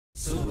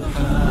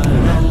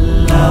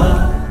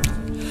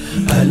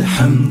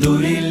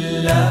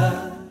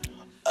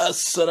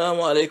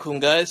Assalamu alaikum,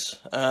 guys.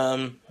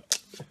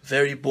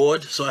 Very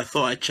bored, so I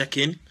thought I'd check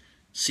in,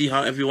 see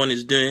how everyone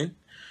is doing.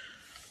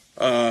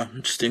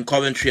 I'm just in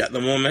Coventry at the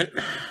moment.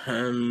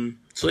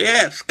 So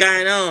yeah, what's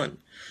going on?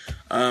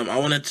 I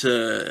wanted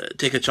to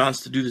take a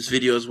chance to do this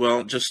video as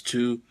well, just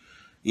to,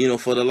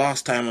 for the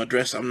last time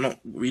address. I'm not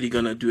really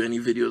gonna do any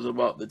videos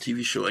about the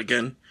TV show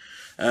again,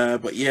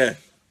 but yeah.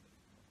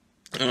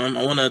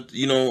 I wanna,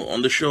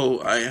 on the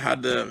show I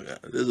had there's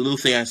a little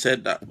thing I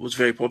said that was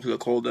very popular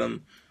called a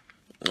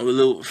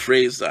little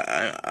phrase that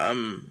I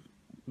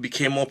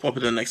became more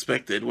popular than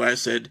expected, where I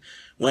said,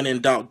 "When in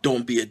doubt,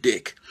 don't be a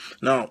dick."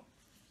 Now,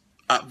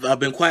 I've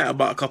been quiet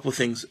about a couple of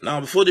things.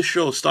 Now, before the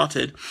show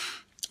started,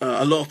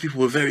 a lot of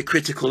people were very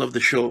critical of the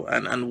show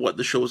and what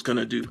the show was going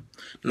to do.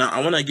 Now,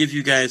 I want to give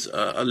you guys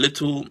a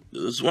little.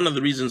 It's one of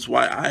the reasons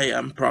why I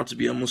am proud to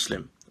be a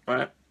Muslim,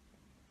 right?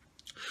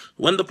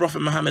 When the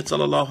Prophet Muhammad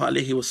sallallahu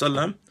alaihi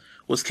wasallam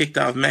was kicked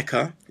out of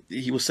Mecca,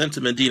 he was sent to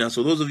Medina.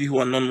 So those of you who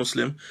are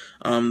non-Muslim,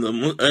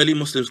 the early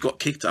Muslims got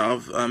kicked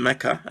out of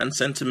Mecca and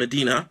sent to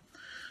Medina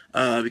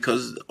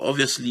because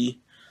obviously,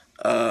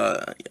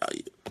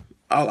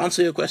 I'll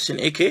answer your question,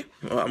 AK.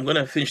 I'm going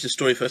to finish the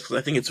story first because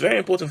I think it's very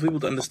important for people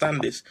to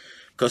understand this,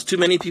 because too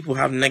many people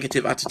have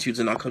negative attitudes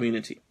in our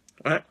community,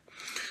 right?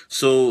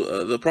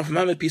 So the Prophet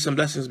Muhammad, peace and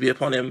blessings be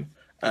upon him,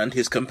 and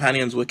his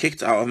companions were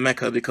kicked out of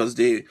Mecca because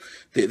they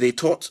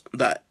taught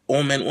that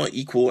all men were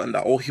equal and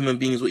that all human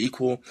beings were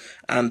equal.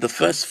 And the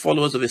first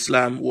followers of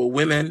Islam were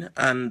women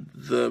and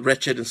the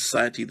wretched in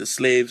society, the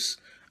slaves,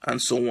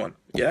 and so on.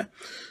 Yeah.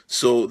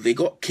 So they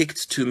got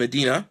kicked to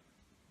Medina.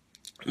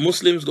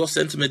 Muslims got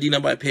sent to Medina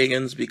by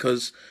pagans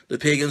because the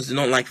pagans did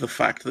not like the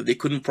fact that they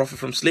couldn't profit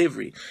from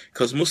slavery.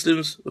 Because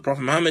Muslims, the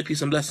Prophet Muhammad,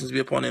 peace and blessings be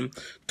upon him,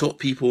 taught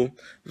people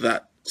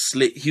that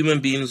human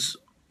beings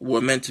were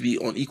meant to be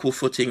on equal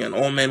footing, and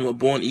all men were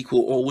born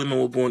equal, all women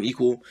were born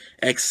equal,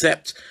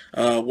 except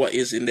what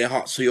is in their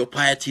heart. So your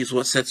piety is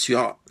what sets you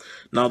up.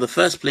 Now, the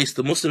first place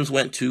the Muslims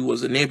went to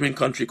was a neighboring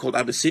country called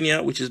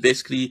Abyssinia, which is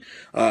basically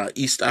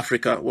East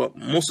Africa. Well,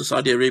 most of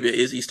Saudi Arabia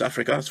is East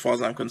Africa, as far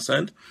as I'm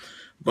concerned.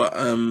 But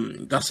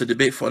that's a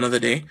debate for another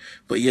day.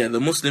 But yeah, the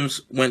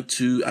Muslims went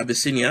to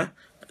Abyssinia,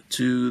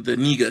 to the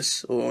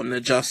Negus or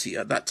Najasi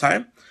at that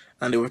time,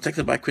 and they were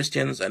protected by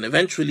Christians. And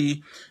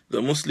eventually,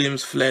 the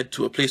Muslims fled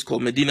to a place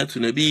called Medina to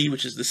Nabi,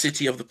 which is the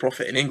city of the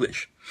Prophet in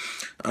English.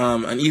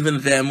 And even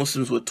there,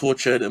 Muslims were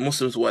tortured and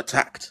Muslims were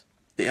attacked.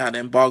 They had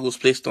embargoes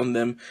placed on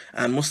them,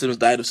 and Muslims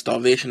died of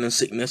starvation and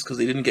sickness because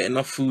they didn't get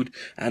enough food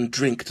and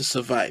drink to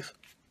survive.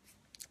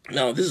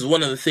 Now, this is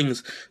one of the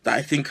things that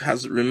I think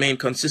has remained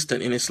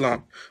consistent in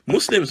Islam.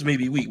 Muslims may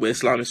be weak, but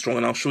Islam is strong,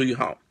 and I'll show you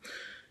how.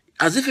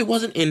 As if it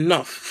wasn't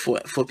enough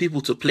for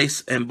people to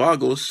place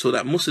embargoes so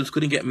that Muslims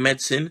couldn't get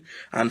medicine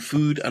and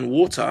food and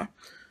water,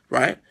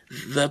 right?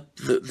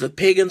 The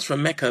pagans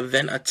from Mecca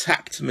then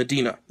attacked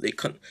Medina. They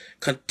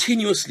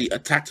continuously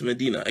attacked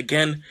Medina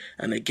again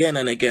and again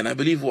and again. I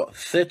believe,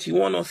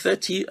 31 or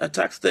 30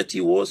 attacks,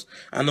 30 wars.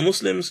 And the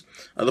Muslims,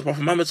 the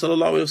Prophet Muhammad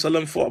sallallahu alaihi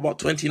wasallam fought about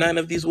 29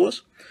 of these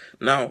wars.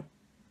 Now,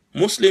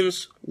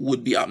 Muslims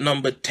would be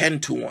outnumbered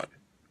 10 to 1,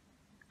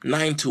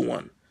 9 to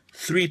 1,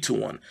 3 to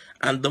 1.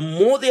 And the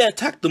more they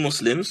attacked the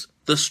Muslims,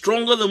 the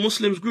stronger the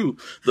Muslims grew.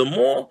 The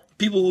more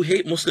people who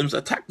hate Muslims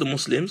attacked the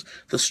Muslims,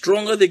 the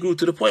stronger they grew,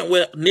 to the point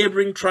where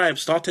neighboring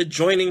tribes started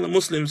joining the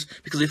Muslims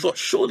because they thought,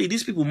 surely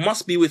these people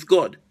must be with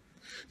God.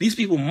 These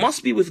people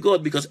must be with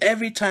God, because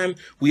every time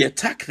we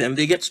attack them,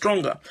 they get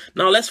stronger.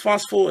 Now, let's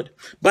fast forward.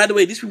 By the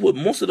way, these people,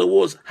 most of the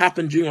wars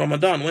happened during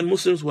Ramadan, when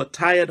Muslims were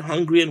tired,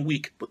 hungry, and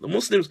weak. But the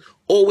Muslims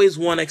always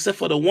won, except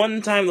for the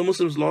one time the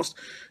Muslims lost.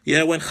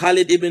 Yeah, when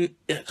Khalid ibn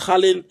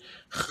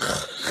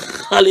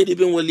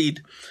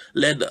Walid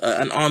led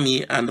an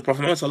army, and the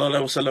Prophet Muhammad sallallahu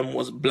alaihi wasallam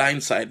was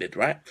blindsided,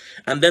 right?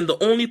 And then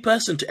the only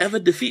person to ever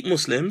defeat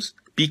Muslims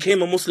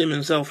became a Muslim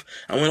himself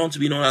and went on to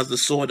be known as the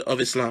Sword of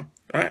Islam,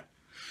 right?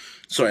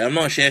 Sorry, I'm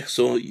not a sheikh,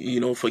 so,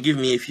 forgive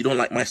me if you don't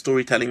like my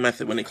storytelling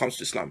method when it comes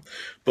to Islam.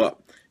 But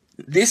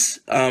this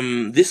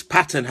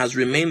pattern has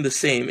remained the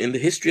same in the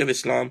history of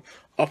Islam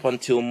up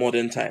until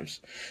modern times.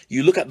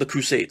 You look at the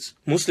Crusades.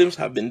 Muslims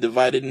have been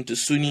divided into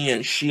Sunni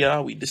and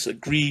Shia. We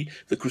disagree.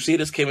 The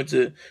Crusaders came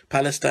into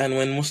Palestine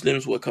when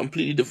Muslims were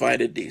completely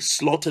divided. They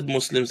slaughtered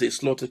Muslims, they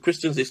slaughtered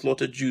Christians, they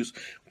slaughtered Jews.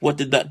 What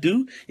did that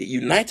do? It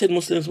united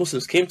Muslims.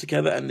 Muslims came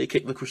together and they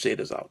kicked the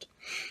Crusaders out.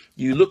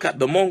 You look at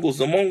the Mongols.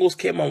 The Mongols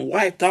came and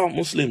wiped out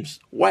Muslims,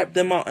 wiped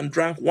them out and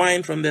drank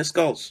wine from their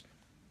skulls.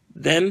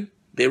 Then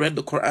they read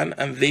the Quran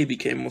and they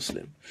became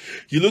Muslim.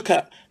 You look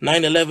at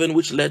 9/11,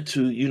 which led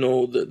to,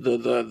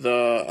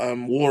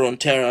 the war on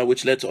terror,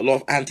 which led to a lot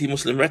of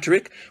anti-Muslim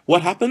rhetoric.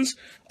 What happens?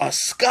 are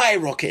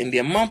skyrocketing, the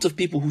amount of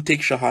people who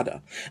take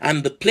Shahada.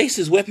 And the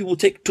places where people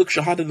took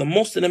Shahada the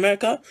most in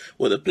America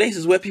were the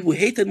places where people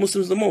hated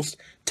Muslims the most,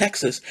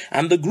 Texas.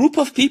 And the group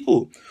of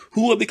people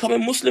who were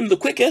becoming Muslim the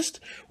quickest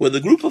were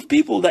the group of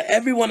people that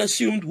everyone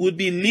assumed would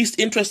be least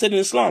interested in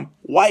Islam.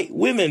 White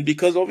women,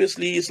 because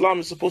obviously Islam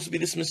is supposed to be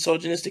this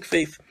misogynistic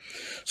faith.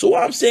 So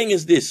what I'm saying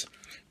is this.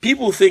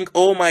 People think,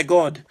 oh my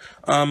God,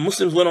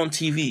 Muslims went on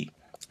TV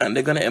and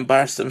they're going to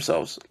embarrass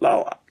themselves.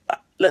 Now,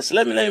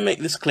 let me make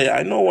this clear.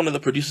 I know one of the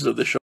producers of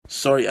the show.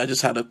 Sorry, I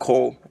just had a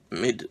call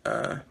mid.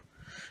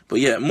 But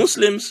yeah,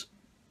 Muslims,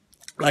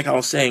 like I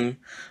was saying,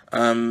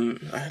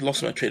 I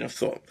lost my train of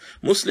thought.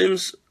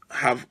 Muslims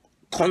have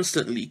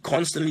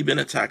constantly been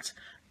attacked,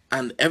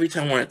 and every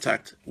time we're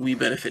attacked, we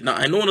benefit. Now,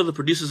 I know one of the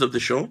producers of the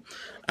show,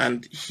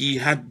 and he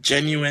had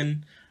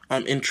genuine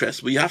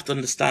interest, but you have to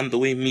understand the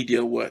way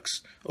media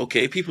works.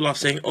 Okay, people are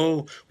saying,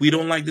 oh, we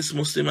don't like this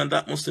Muslim and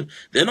that Muslim.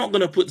 They're not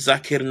going to put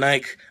Zakir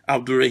Naik,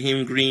 Abdul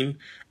Rahim Green,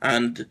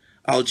 and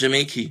Al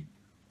Jamaiki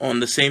on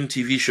the same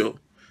TV show.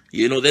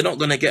 You know, they're not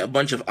going to get a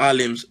bunch of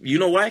alims. You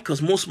know why?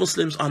 Because most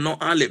Muslims are not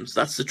alims.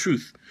 That's the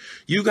truth.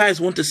 You guys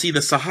want to see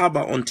the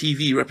Sahaba on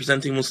TV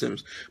representing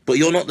Muslims, but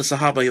you're not the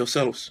Sahaba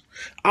yourselves.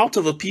 Out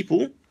of a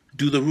people,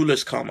 do the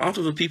rulers come. Out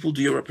of the people,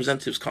 do your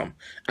representatives come.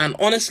 And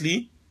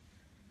honestly,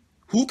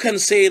 who can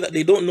say that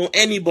they don't know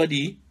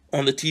anybody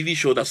on the TV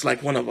show that's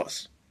like one of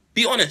us?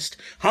 Be honest.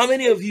 How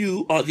many of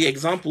you are the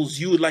examples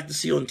you would like to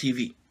see on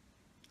TV?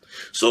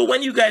 So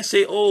when you guys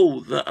say,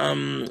 oh,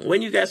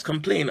 when you guys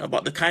complain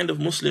about the kind of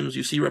Muslims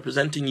you see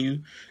representing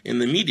you in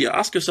the media,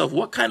 ask yourself,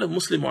 what kind of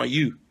Muslim are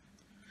you?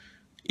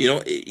 You know,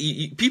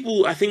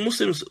 people, I think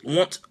Muslims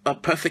want a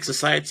perfect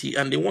society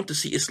and they want to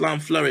see Islam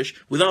flourish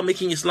without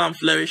making Islam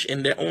flourish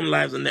in their own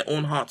lives and their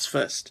own hearts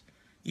first.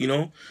 You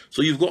know,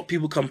 so you've got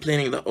people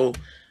complaining that, oh,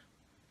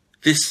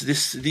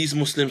 these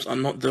Muslims are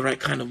not the right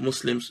kind of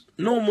Muslims.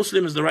 No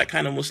Muslim is the right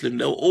kind of Muslim.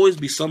 There will always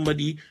be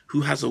somebody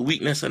who has a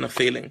weakness and a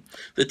failing.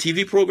 The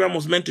TV program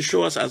was meant to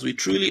show us as we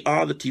truly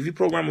are. The TV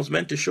program was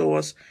meant to show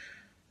us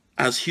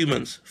as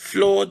humans,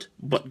 flawed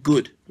but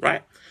good,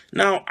 right?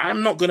 Now,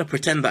 I'm not going to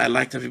pretend that I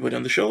liked everybody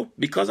on the show,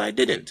 because I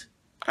didn't.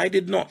 I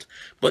did not.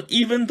 But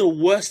even the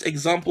worst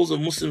examples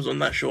of Muslims on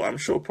that show, I'm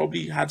sure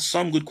probably had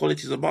some good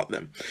qualities about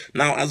them.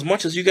 Now, as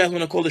much as you guys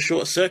want to call the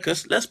show a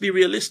circus, let's be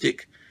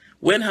realistic.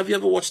 When have you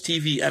ever watched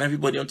TV and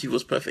everybody on TV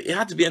was perfect? It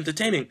had to be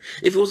entertaining.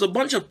 If it was a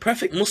bunch of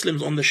perfect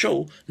Muslims on the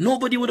show,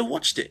 nobody would have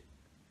watched it.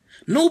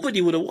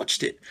 Nobody would have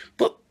watched it.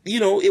 But,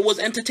 you know, it was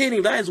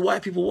entertaining. That is why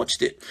people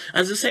watched it.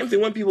 And it's the same thing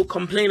when people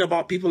complain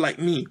about people like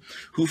me,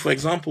 who, for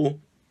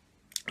example,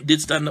 did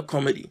stand-up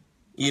comedy.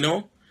 You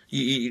know,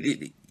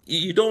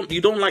 you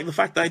don't like the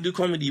fact that I do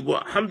comedy,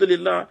 but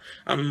alhamdulillah,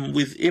 I'm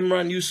with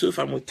Imran Yusuf,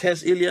 I'm with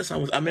Tez Ilyas,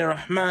 I'm with Amir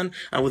Rahman,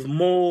 I'm with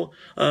more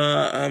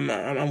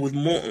Amir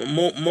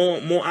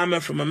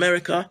from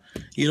America.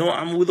 You know,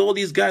 I'm with all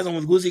these guys. I'm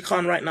with Ghuzi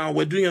Khan right now.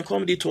 We're doing a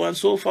comedy tour, and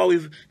so far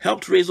we've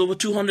helped raise over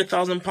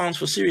 £200,000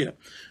 for Syria.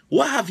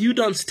 What have you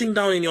done sitting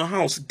down in your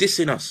house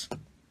dissing us?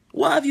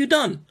 What have you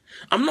done?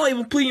 I'm not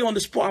even putting you on the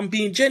spot. I'm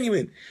being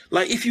genuine.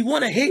 Like, if you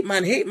want to hate,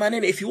 man,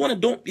 innit? If you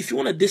want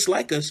to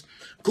dislike us,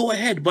 go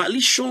ahead. But at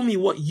least show me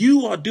what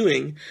you are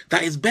doing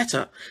that is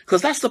better.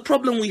 Because that's the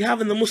problem we have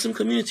in the Muslim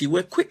community.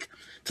 We're quick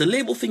to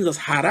label things as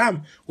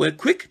haram. We're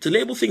quick to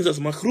label things as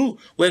makruh.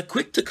 We're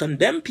quick to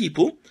condemn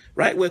people,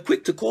 right? We're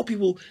quick to call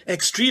people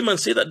extreme and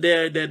say that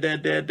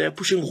they're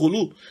pushing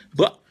ghulu.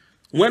 But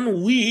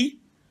when we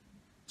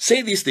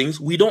say these things,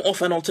 we don't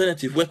offer an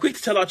alternative. We're quick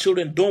to tell our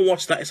children, don't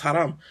watch that, it's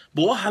haram.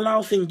 But what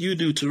halal thing do you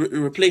do to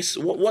replace,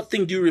 what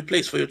thing do you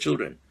replace for your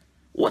children?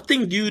 What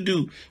thing do you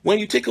do when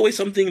you take away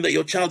something that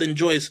your child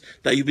enjoys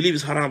that you believe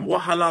is haram?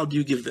 What halal do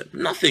you give them?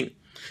 Nothing.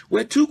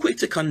 We're too quick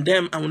to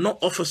condemn and will not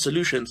offer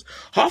solutions.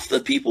 Half the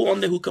people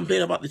on there who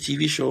complain about the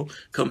TV show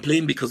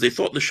complain because they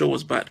thought the show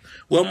was bad.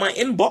 Well, my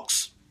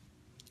inbox,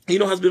 you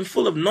know, has been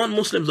full of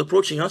non-Muslims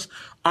approaching us,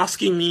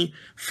 asking me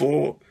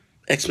for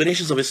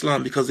explanations of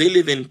Islam because they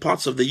live in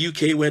parts of the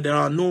UK where there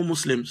are no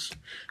Muslims.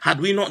 Had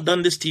we not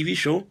done this TV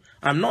show,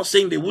 I'm not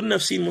saying they wouldn't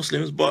have seen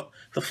Muslims, but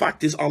the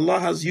fact is Allah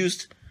has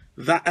used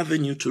that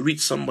avenue to reach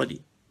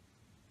somebody.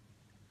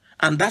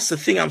 And that's the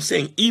thing I'm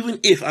saying. Even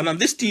if, and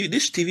this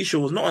TV show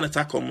was not an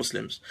attack on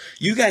Muslims.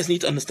 You guys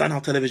need to understand how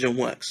television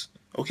works,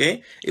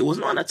 okay? It was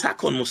not an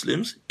attack on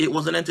Muslims. It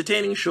was an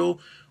entertaining show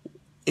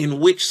in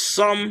which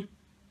some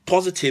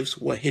positives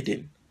were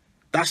hidden.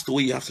 That's the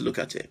way you have to look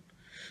at it.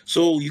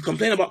 So you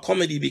complain about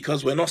comedy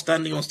because we're not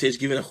standing on stage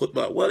giving a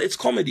khutbah. Well, it's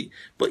comedy.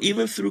 But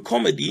even through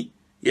comedy,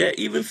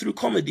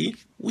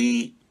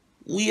 we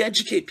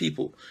educate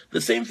people. The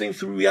same thing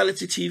through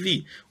reality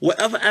TV.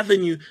 Whatever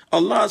avenue,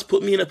 Allah has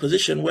put me in a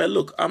position where,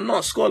 look, I'm not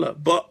a scholar,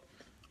 but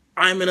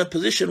I'm in a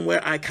position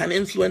where I can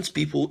influence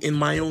people in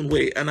my own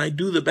way. And I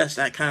do the best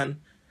I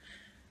can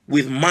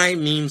with my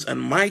means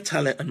and my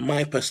talent and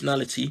my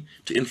personality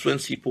to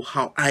influence people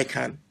how I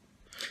can.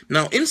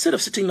 Now, instead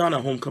of sitting down at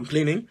home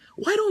complaining,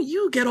 why don't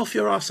you get off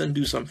your ass and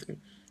do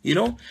something? You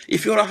know,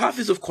 if you're a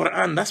Hafiz of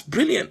Quran, that's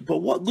brilliant. But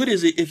what good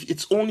is it if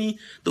it's only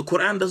the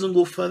Quran doesn't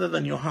go further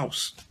than your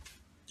house?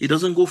 It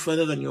doesn't go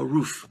further than your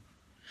roof.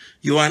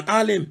 You're an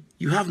alim.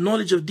 You have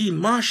knowledge of deen.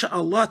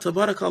 MashaAllah,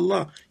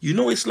 tabarakallah. You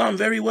know Islam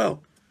very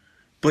well.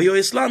 But your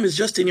Islam is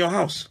just in your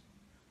house.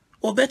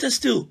 Or better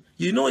still,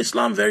 you know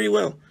Islam very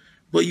well,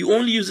 but you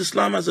only use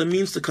Islam as a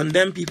means to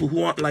condemn people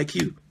who aren't like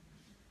you.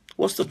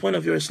 What's the point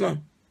of your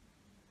Islam?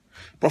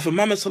 Prophet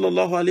Muhammad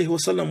sallallahu alaihi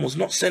wasallam was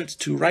not sent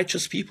to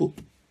righteous people.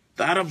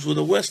 The Arabs were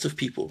the worst of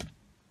people.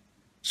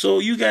 So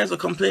you guys are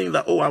complaining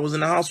that, oh, I was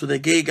in a house with a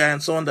gay guy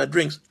and someone that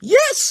drinks.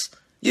 Yes,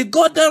 you're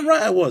goddamn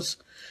right I was.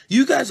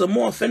 You guys are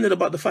more offended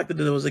about the fact that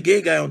there was a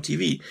gay guy on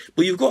TV,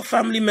 but you've got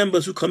family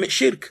members who commit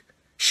shirk.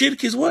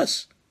 Shirk is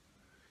worse.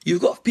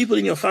 You've got people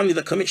in your family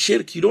that commit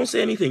shirk. You don't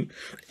say anything,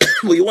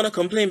 but you want to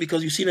complain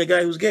because you've seen a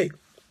guy who's gay.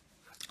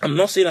 I'm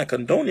not saying I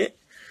condone it,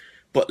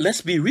 but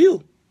let's be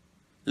real.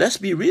 Let's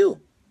be real.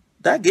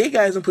 That gay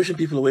guy isn't pushing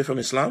people away from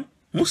Islam.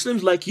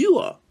 Muslims like you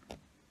are.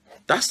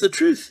 That's the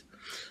truth.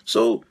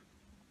 So,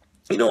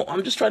 you know,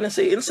 I'm just trying to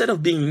say, instead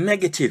of being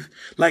negative,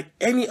 like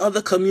any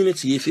other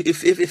community,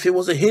 if it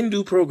was a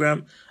Hindu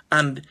program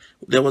and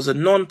there was a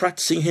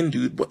non-practicing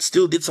Hindu but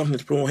still did something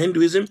to promote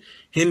Hinduism,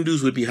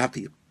 Hindus would be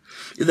happy.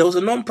 If there was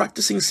a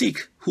non-practicing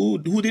Sikh who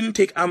didn't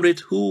take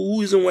Amrit,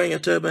 who isn't wearing a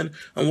turban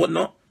and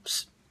whatnot,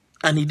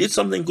 and he did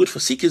something good for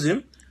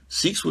Sikhism,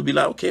 Sikhs would be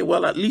like, okay,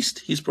 well, at least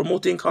he's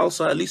promoting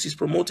Khalsa, at least he's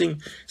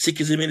promoting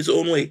Sikhism in his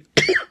own way.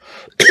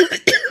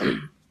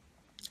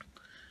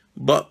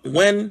 But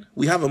when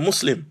we have a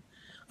Muslim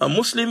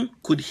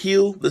could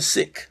heal the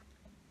sick.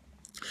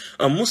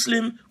 A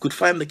Muslim could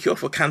find the cure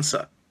for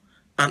cancer.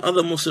 And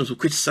other Muslims would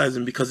criticize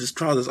him because his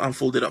trousers aren't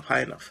folded up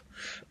high enough.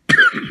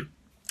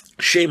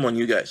 Shame on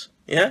you guys.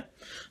 Yeah?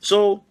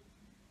 So,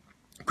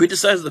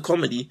 criticize the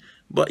comedy.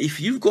 But if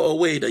you've got a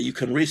way that you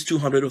can raise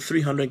 200 or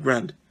 300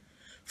 grand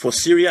for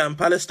Syria and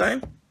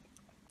Palestine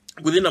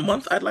within a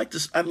month, I'd like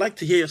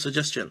to hear your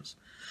suggestions.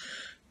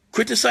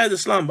 Criticize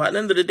Islam, but at the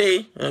end of the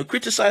day,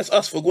 criticize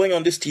us for going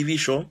on this TV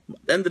show.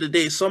 At the end of the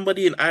day,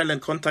 somebody in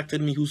Ireland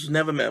contacted me who's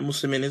never met a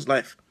Muslim in his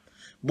life,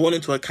 born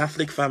into a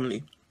Catholic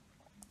family.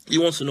 He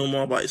wants to know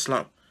more about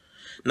Islam.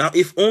 Now,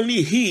 if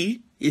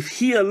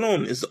he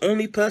alone is the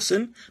only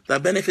person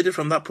that benefited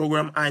from that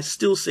program, I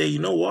still say, you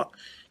know what?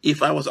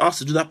 If I was asked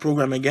to do that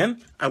program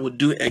again, I would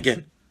do it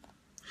again.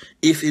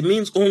 If it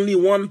means only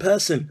one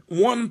person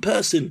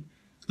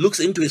looks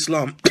into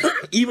Islam,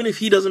 even if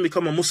he doesn't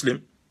become a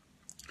Muslim,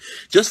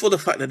 just for the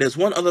fact that there's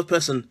one other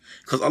person,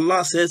 because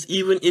Allah says,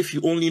 even if you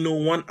only know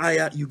one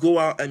ayah, you go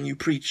out and you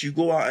preach, you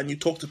go out and you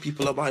talk to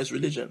people about his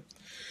religion.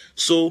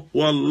 So,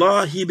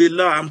 wallahi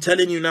billah, I'm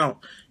telling you now,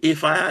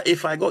 if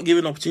I got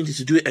given an opportunity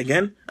to do it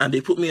again, and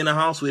they put me in a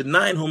house with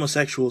 9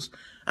 homosexuals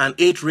and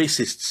 8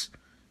 racists,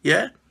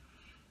 yeah,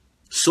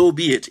 so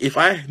be it. If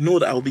I know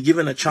that I will be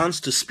given a chance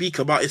to speak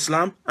about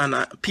Islam, and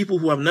people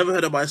who have never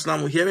heard about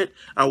Islam will hear it,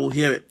 I will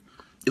hear it.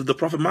 If the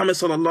Prophet Muhammad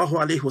sallallahu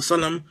alaihi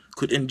wasallam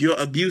could endure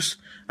abuse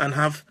and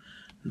have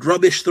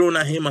rubbish thrown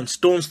at him and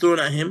stones thrown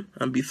at him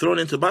and be thrown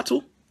into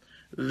battle,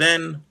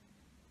 then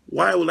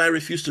why will I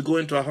refuse to go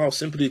into a house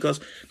simply because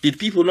did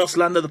people not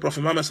slander the Prophet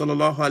Muhammad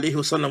sallallahu alaihi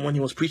wasallam when he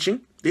was preaching?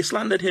 They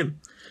slandered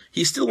him.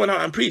 He still went out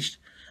and preached,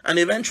 and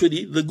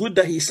eventually the good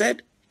that he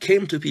said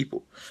came to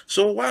people.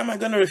 So why am I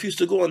going to refuse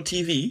to go on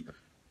TV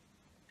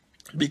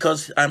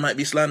because I might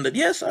be slandered?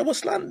 Yes, I was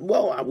slandered.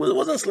 Well, I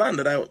wasn't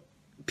slandered.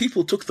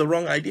 People took the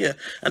wrong idea.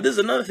 And there's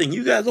another thing.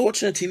 You guys are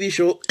watching a TV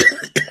show,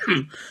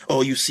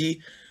 or you see,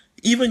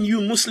 even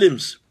you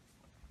Muslims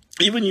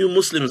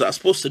that are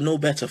supposed to know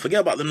better,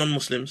 forget about the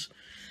non-Muslims.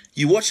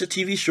 You watch a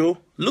TV show,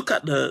 look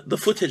at the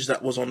footage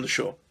that was on the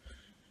show.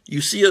 You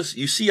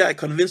see I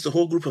convinced a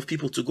whole group of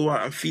people to go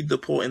out and feed the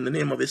poor in the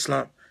name of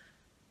Islam.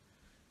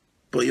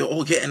 But you're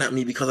all getting at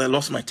me because I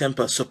lost my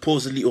temper,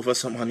 supposedly over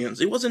some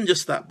onions. It wasn't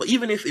just that. But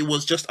even if it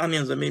was just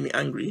onions that made me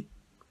angry,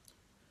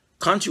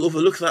 can't you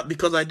overlook that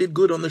because I did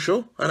good on the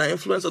show and I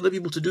influenced other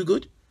people to do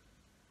good?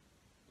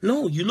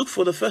 No, you look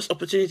for the first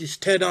opportunity to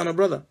tear down a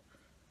brother.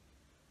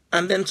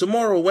 And then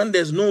tomorrow, when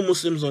there's no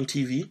Muslims on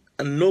TV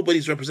and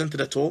nobody's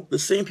represented at all, the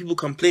same people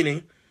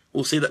complaining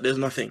will say that there's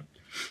nothing.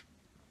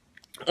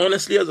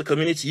 Honestly, as a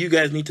community, you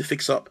guys need to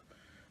fix up.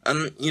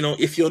 And, you know,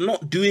 if you're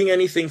not doing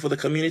anything for the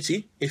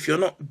community, if you're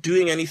not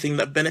doing anything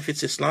that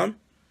benefits Islam,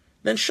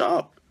 then shut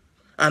up.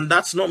 And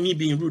that's not me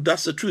being rude,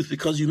 that's the truth,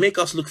 because you make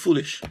us look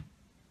foolish.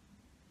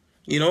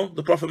 You know,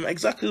 the Prophet,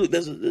 exactly,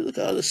 there's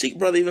a Sikh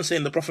brother even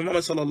saying the Prophet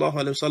Muhammad sallallahu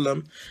alaihi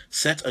wasallam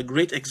set a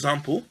great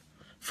example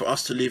for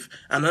us to live.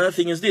 Another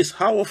thing is this,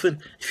 how often,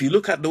 if you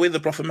look at the way the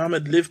Prophet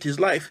Muhammad lived his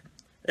life,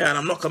 and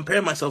I'm not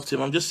comparing myself to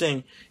him, I'm just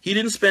saying, he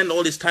didn't spend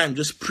all his time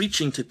just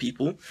preaching to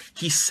people.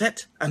 He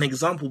set an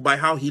example by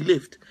how he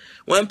lived.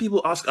 When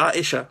people ask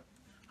Aisha,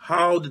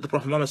 how did the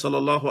Prophet Muhammad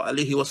sallallahu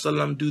alaihi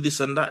wasallam do this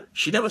and that?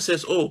 She never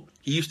says, oh,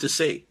 he used to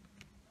say.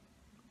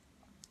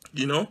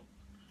 You know?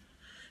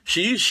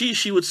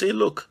 She would say,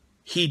 look,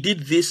 he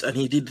did this and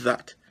he did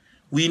that.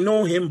 We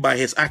know him by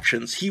his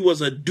actions. He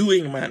was a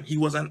doing man. He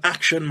was an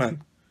action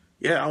man.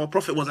 Yeah, our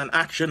Prophet was an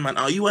action man.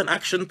 Are you an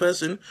action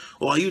person,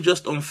 or are you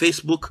just on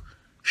Facebook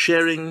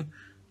sharing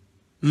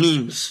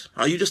memes?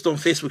 Are you just on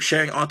Facebook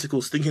sharing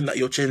articles thinking that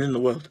you're changing the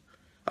world?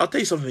 I'll tell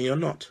you something, you're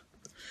not.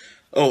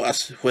 Oh,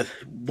 well,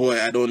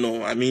 boy, I don't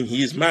know. I mean,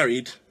 he is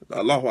married.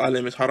 Allahu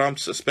alam, is haram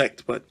to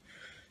suspect, but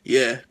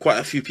yeah, quite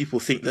a few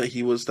people think that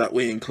he was that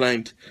way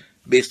inclined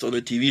based on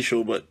the TV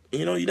show, but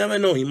you know, you never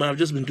know. He might have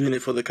just been doing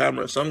it for the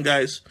camera. Some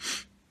guys,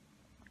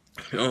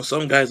 you know,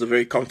 some guys are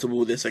very comfortable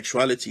with their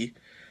sexuality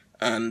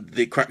and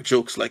they crack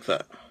jokes like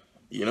that,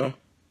 you know.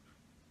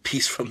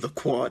 Peace from the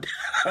quad.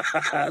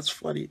 That's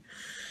funny.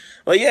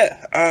 But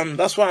yeah,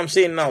 that's what I'm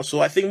saying now. So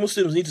I think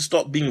Muslims need to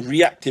stop being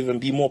reactive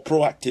and be more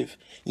proactive.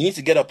 You need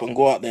to get up and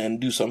go out there and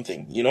do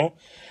something, you know.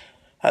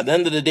 At the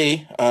end of the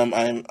day,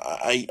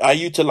 I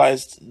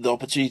utilized the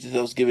opportunity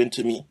that was given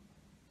to me.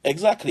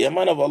 Exactly. A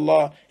man of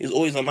Allah is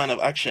always a man of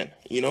action,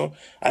 you know.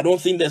 I don't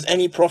think there's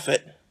any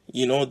prophet,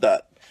 you know,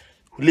 that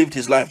lived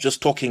his life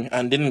just talking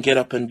and didn't get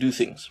up and do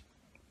things.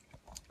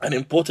 An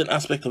important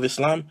aspect of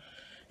Islam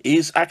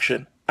is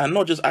action. And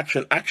not just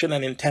action, action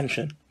and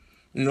intention,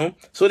 you know.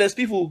 So there's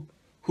people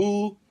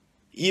who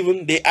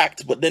even they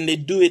act, but then they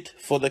do it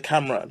for the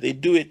camera. They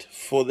do it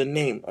for the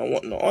name and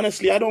whatnot.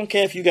 Honestly, I don't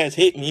care if you guys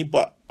hate me,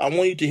 but I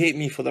want you to hate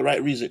me for the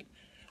right reason.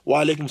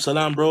 Wa alaikum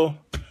salam, bro.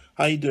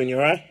 How you doing? You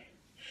alright?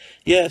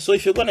 Yeah, so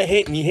if you're going to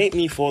hate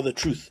me for the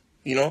truth,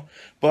 you know.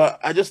 But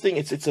I just think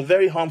it's a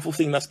very harmful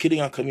thing that's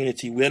killing our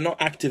community. We're not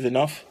active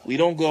enough. We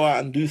don't go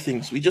out and do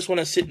things. We just want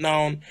to sit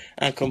down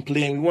and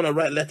complain. We want to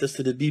write letters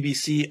to the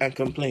BBC and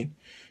complain.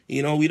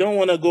 You know, we don't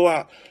want to go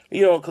out,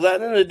 you know, because at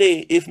the end of the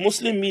day, if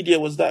Muslim media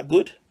was that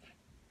good,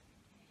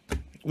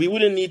 we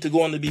wouldn't need to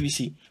go on the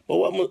BBC.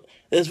 But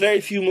there's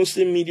very few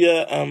Muslim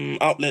media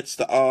outlets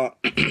that are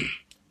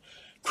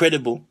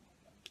credible.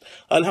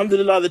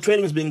 Alhamdulillah, the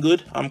training's been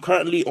good. I'm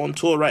currently on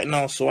tour right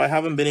now, so I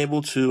haven't been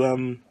able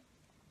to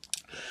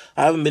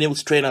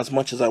train as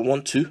much as I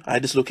want to. I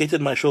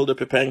dislocated my shoulder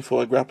preparing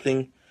for a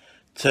grappling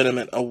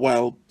tournament a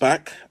while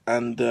back,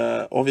 and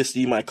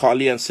obviously my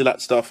Kali and Silat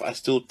stuff, I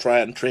still try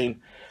and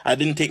train. I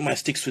didn't take my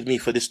sticks with me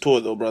for this tour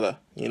though, brother,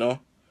 you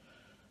know.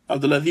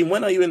 Abdulazim,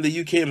 when are you in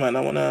the UK, man?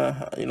 I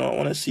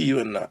wanna see you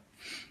in that.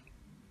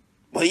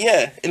 But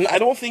yeah, and I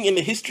don't think in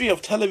the history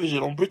of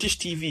television on British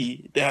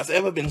TV there has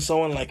ever been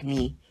someone like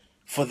me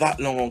for that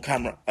long on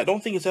camera. I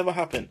don't think it's ever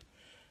happened.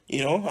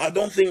 You know, I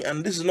don't think,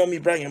 and this is not me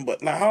bragging,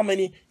 but like how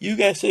many you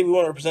guys say we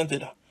weren't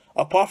represented,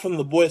 apart from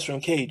the boys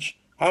from Cage,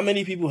 how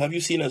many people have you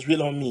seen as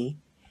real on me,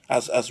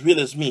 as real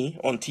as me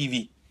on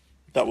TV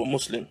that were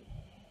Muslim?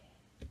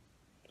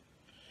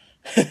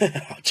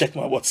 I'll check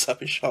my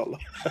WhatsApp, inshallah.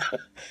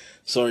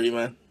 Sorry,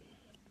 man.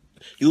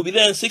 You'll be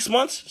there in 6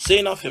 months?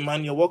 Say nothing,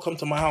 man. You're welcome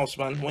to my house,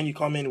 man. When you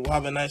come in, we'll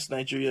have a nice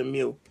Nigerian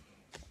meal.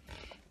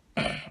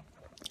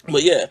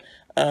 But yeah,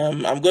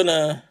 I'm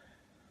gonna...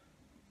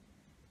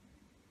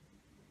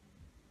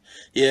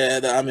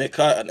 Yeah, the Amir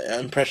Khan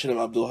impression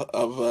of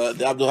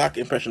the Abdul Haq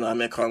impression of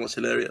Amir Khan was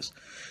hilarious.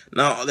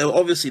 Now, there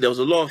was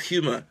a lot of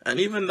humor, and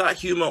even that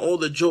humor, all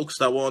the jokes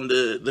that were on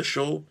the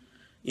show,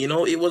 you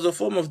know, it was a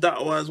form of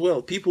da'wah as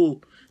well.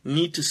 People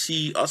need to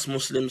see us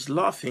Muslims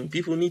laughing.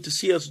 People need to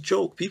see us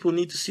joke. People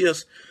need to see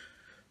us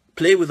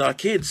play with our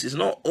kids. It's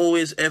not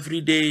always every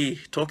day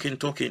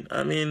talking.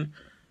 I mean,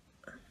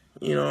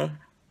 you know,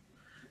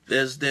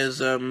 there's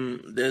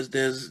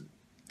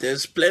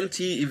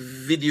plenty of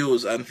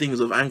videos and things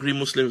of angry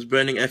Muslims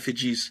burning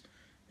effigies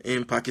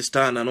in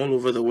Pakistan and all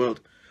over the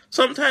world.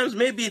 Sometimes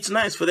maybe it's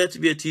nice for there to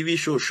be a TV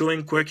show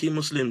showing quirky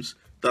Muslims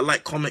that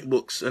like comic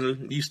books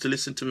and used to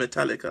listen to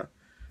Metallica,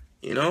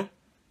 you know?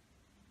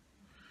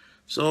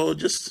 So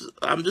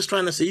I'm just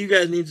trying to say, you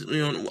guys need to,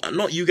 you know,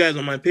 not you guys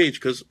on my page,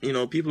 because, you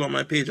know, people on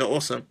my page are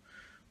awesome.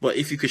 But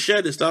if you could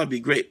share this, that would be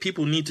great.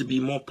 People need to be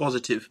more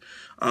positive.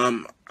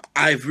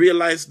 I've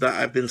realized that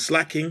I've been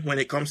slacking when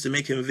it comes to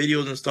making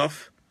videos and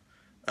stuff.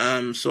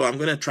 So I'm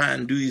going to try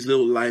and do these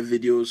little live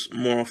videos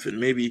more often.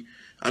 Maybe,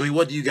 I mean,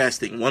 what do you guys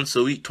think? Once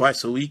a week,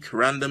 twice a week,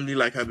 randomly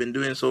like I've been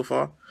doing so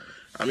far?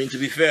 I mean, to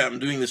be fair, I'm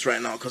doing this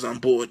right now because I'm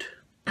bored.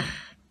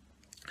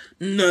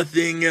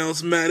 Nothing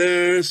else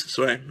matters.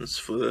 Sorry, it's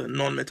for the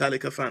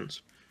non-Metallica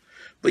fans.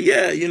 But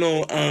yeah, you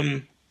know,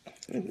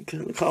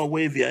 look how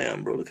wavy I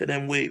am, bro. Look at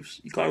them waves.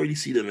 You can't really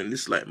see them in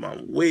this light, man.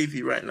 I'm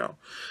wavy right now.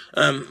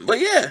 But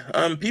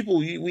yeah, people,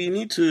 we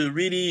need to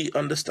really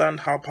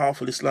understand how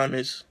powerful Islam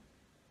is.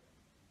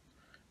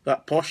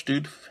 That posh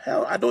dude,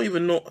 hell, I don't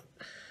even know.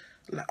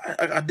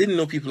 I didn't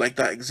know people like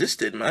that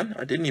existed, man.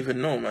 I didn't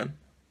even know, man.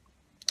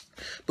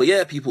 But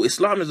yeah, people,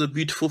 Islam is a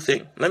beautiful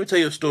thing. Let me tell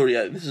you a story.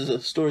 This is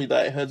a story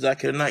that I heard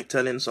Zakir Naik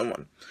telling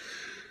someone.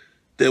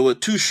 There were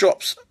two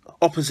shops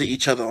opposite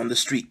each other on the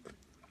street.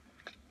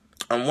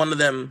 And one of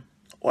them,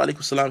 wa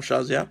alaikum salam,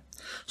 Shaz, yeah?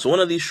 So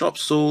one of these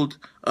shops sold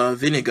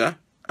vinegar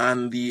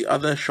and the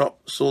other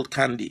shop sold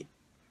candy,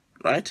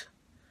 right?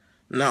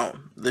 Now,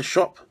 the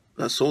shop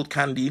that sold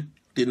candy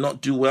did not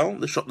do well.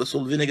 The shop that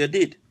sold vinegar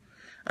did.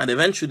 And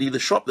eventually, the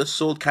shop that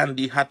sold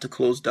candy had to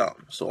close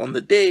down. So on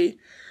the day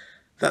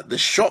that the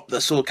shop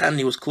that sold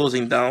candy was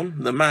closing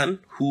down, the man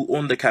who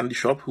owned the candy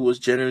shop, who was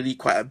generally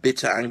quite a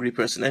bitter, angry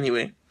person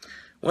anyway,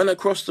 went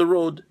across the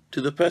road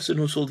to the person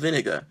who sold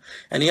vinegar,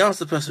 and he asked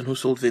the person who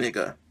sold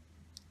vinegar,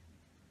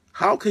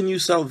 how can you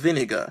sell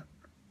vinegar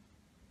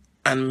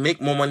and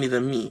make more money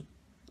than me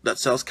that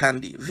sells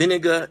candy.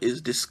 Vinegar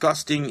is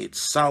disgusting,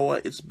 it's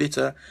sour, it's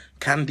bitter.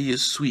 Candy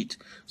is sweet.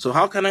 So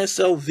how can I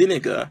sell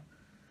vinegar?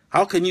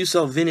 How can you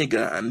sell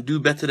vinegar and do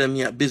better than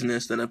me at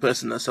business than a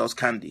person that sells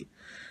candy?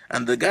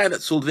 And the guy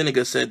that sold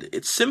vinegar said,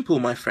 it's simple,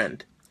 my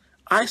friend.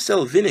 I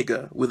sell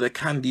vinegar with a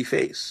candy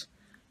face.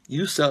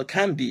 You sell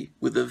candy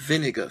with a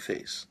vinegar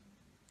face.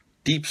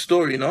 Deep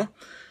story, no?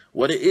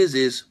 What it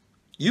is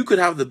you could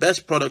have the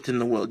best product in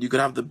the world. You could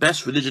have the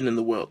best religion in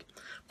the world.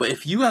 But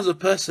if you as a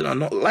person are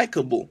not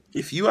likable,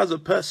 if you as a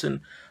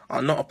person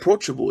are not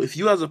approachable, if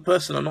you as a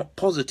person are not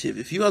positive,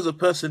 if you as a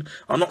person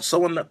are not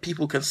someone that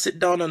people can sit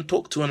down and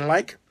talk to and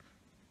like,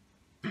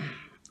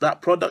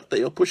 that product that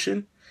you're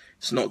pushing,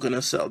 it's not going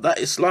to sell. That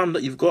Islam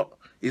that you've got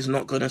is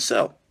not going to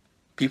sell.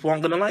 People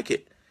aren't going to like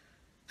it.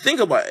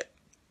 Think about it.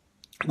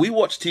 We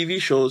watch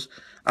TV shows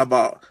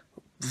about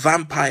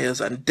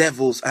vampires and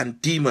devils and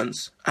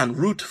demons and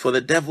root for the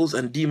devils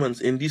and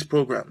demons in these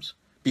programs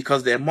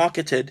because they're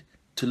marketed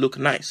to look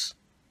nice.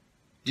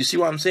 Do you see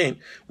what I'm saying?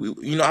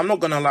 I'm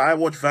not going to lie. I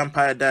watch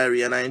Vampire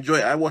Diary and I enjoy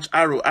it. I watch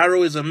Arrow.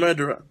 Arrow is a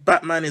murderer.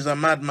 Batman is a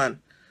madman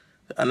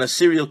and a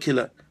serial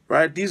killer,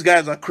 right? These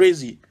guys are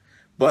crazy.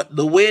 But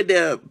the way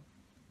they're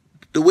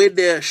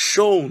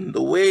shown,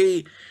 the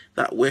way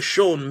that we're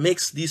shown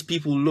makes these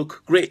people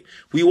look great.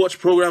 We watch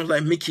programs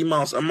like Mickey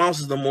Mouse. A mouse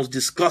is the most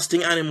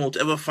disgusting animal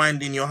to ever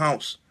find in your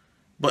house.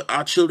 But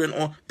our children,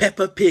 or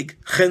Peppa Pig,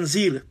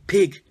 Khanzir,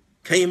 pig.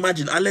 Can you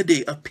imagine?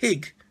 Alade, a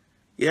pig.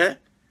 Yeah?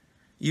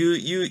 You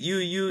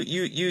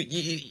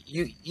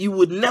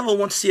would never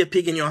want to see a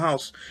pig in your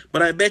house.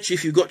 But I bet you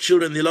if you've got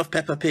children, they love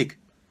Peppa Pig.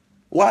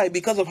 Why?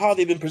 Because of how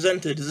they've been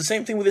presented. It's the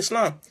same thing with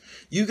Islam.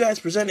 You guys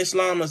present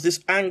Islam as this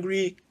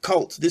angry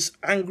cult, this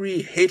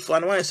angry, hateful,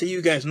 and when I say you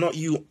guys, not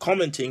you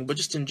commenting, but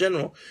just in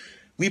general,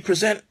 we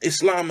present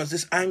Islam as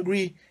this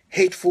angry,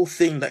 hateful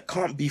thing that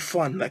can't be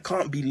fun, that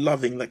can't be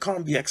loving, that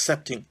can't be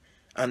accepting.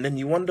 And then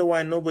you wonder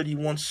why nobody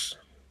wants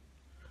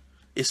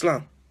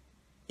Islam,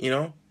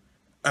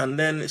 And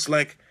then it's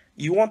like,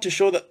 you want to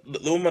show that the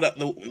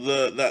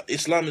Ummah, that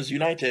Islam is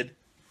united.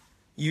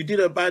 You did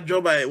a bad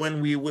job at it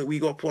when we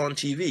got put on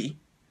TV.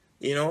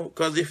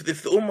 Because if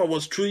the Ummah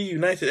was truly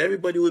united,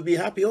 everybody would be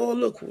happy. Oh,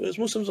 look, there's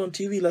Muslims on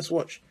TV, let's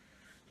watch.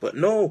 But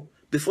no,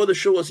 before the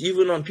show was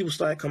even on, people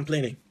started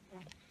complaining.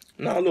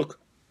 Now, look,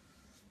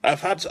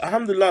 I've had,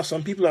 alhamdulillah,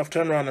 some people have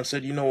turned around and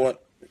said, you know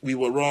what, we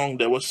were wrong.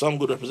 There were some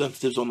good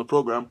representatives on the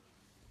program.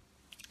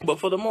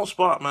 But for the most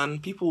part, man,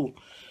 people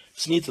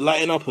just need to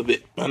lighten up a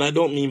bit. And I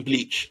don't mean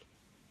bleach,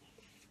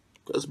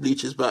 because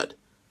bleach is bad.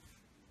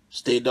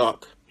 Stay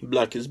dark.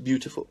 Black is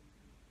beautiful.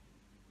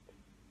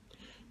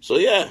 So,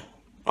 yeah.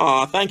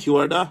 Thank you,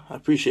 Arda. I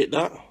appreciate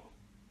that.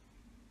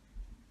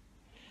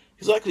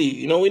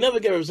 Exactly. We never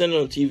get represented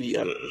on TV.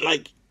 And,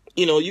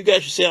 you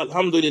guys should say,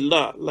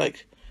 alhamdulillah. We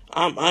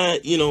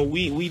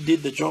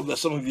did the job that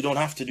some of you don't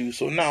have to do.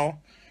 So now,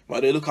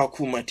 look how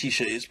cool my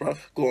t-shirt is, bruv.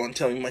 Go on,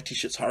 tell me my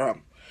t-shirt's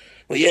haram.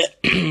 But, yeah.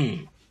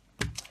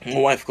 My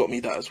wife got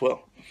me that as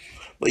well.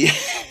 But, yeah.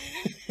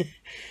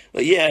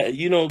 But, yeah,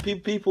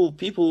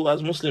 people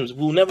as Muslims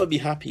will never be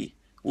happy.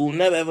 We'll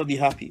never, ever be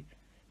happy.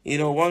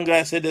 One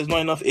guy said there's not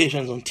enough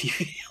Asians on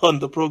TV, on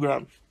the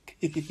program.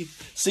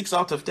 6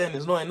 out of 10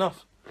 is not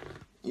enough.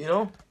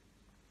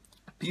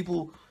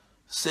 People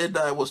said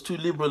that I was too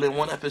liberal in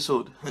one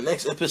episode. The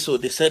next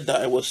episode, they said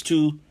that I was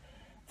too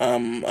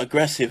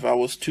aggressive. I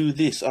was too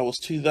this, I was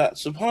too that.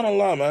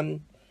 Subhanallah,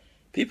 man.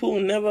 People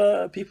will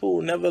never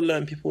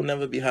learn. People will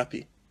never be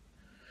happy.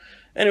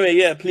 Anyway,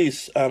 yeah,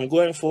 please,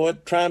 going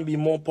forward, try and be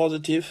more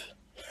positive.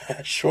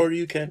 Sure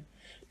you can.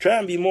 Try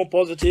and be more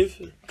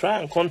positive. Try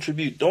and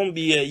contribute. Don't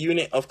be a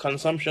unit of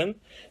consumption.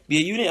 Be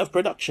a unit of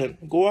production.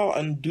 Go out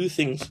and do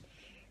things.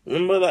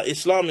 Remember that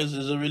Islam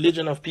is a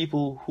religion of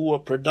people who are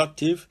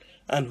productive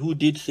and who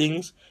did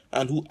things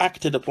and who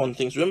acted upon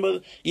things.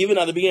 Remember, even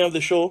at the beginning of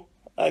the show,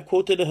 I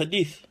quoted a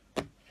hadith.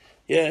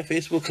 Yeah,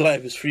 Facebook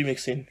Live is free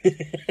mixing.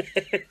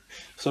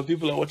 Some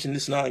people are watching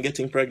this now and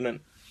getting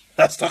pregnant.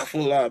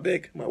 Astaghfirullah, I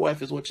beg. My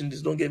wife is watching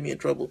this. Don't get me in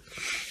trouble.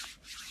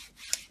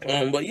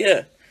 But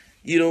yeah.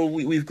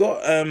 We've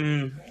got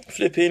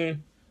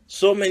flipping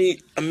so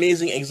many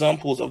amazing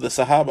examples of the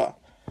Sahaba,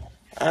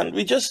 and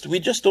we just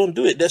don't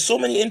do it. There's so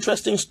many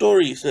interesting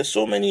stories. There's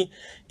so many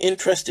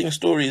interesting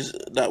stories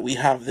that we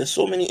have. There's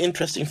so many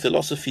interesting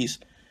philosophies,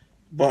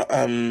 but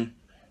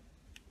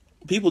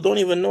people don't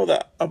even know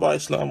that about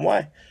Islam.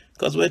 Why?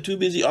 Because we're too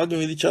busy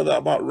arguing with each other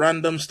about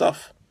random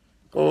stuff.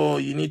 Oh,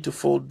 you need to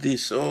fold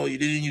this. Oh, you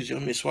didn't use your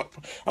miswak.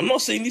 I'm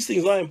not saying these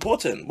things are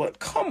important, but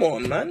come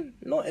on, man.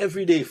 Not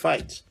everyday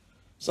fights.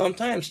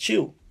 Sometimes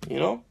chill,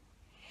 Anyway,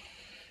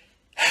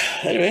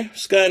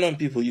 what's going on,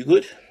 people? You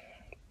good?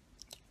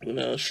 In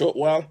a short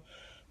while,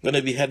 I'm going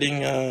to be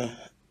heading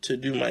to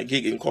do my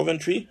gig in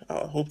Coventry.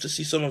 I hope to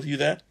see some of you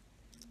there.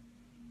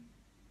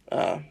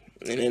 In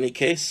any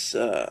case,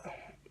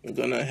 I'm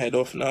going to head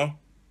off now.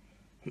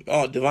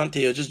 Oh,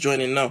 Devante, you're just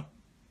joining now.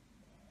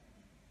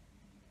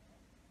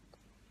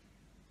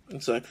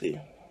 Exactly.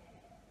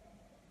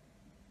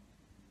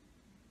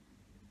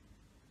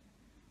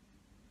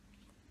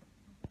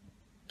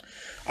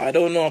 I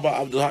don't know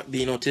about Abdul Haq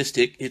being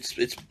autistic.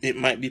 It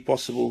might be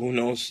possible. Who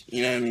knows?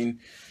 You know what I mean?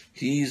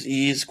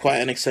 He is quite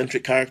an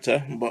eccentric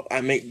character, but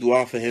I make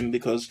dua for him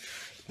because,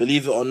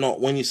 believe it or not,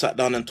 when you sat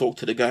down and talked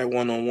to the guy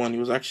one on one, he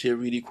was actually a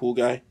really cool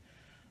guy.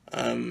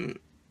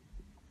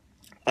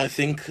 I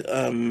think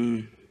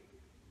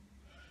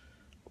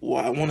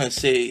what I want to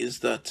say is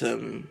that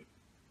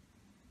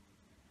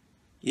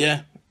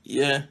yeah,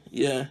 yeah.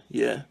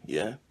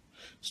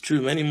 It's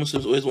true. Many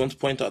Muslims always want to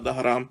point out the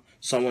haram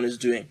someone is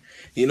doing.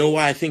 You know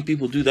why I think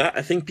people do that?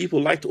 I think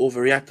people like to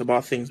overreact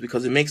about things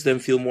because it makes them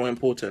feel more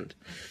important.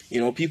 You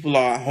know, people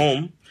are at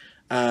home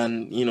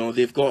and, you know,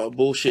 they've got a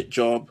bullshit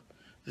job.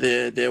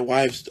 Their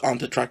wives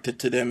aren't attracted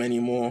to them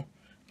anymore.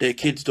 Their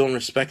kids don't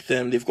respect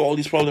them. They've got all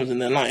these problems in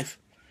their life.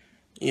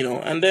 You know,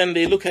 and then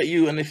they look at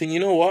you and they think, you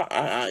know what?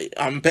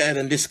 I'm better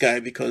than this guy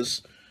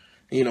because,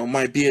 you know,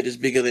 my beard is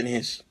bigger than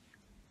his.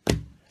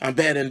 I'm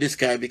better than this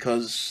guy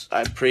because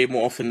I pray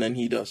more often than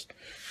he does.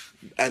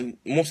 And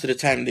most of the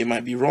time, they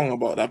might be wrong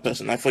about that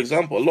person. Like, for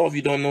example, a lot of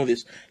you don't know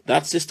this.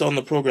 That sister on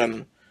the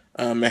program,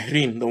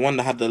 Mehreen, the one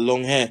that had the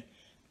long hair,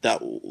 that,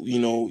 you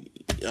know,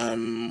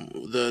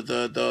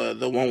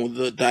 the one with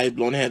the dyed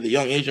blonde hair, the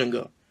young Asian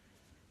girl,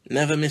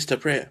 never missed a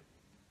prayer.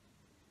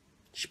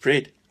 She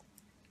prayed.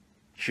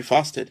 She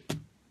fasted.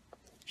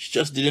 She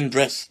just didn't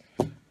dress.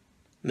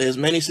 There's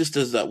many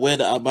sisters that wear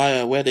the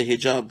abaya, wear the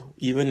hijab,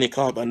 even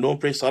niqab, and don't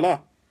pray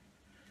salah.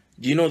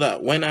 Do you know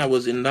that when I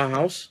was in that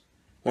house,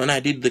 when I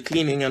did the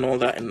cleaning and all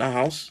that in that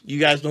house, you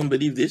guys don't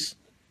believe this?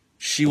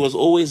 She was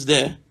always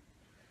there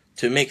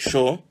to make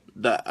sure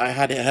that I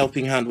had a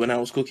helping hand when I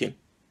was cooking.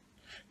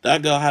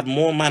 That girl had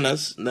more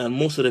manners than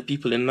most of the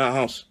people in that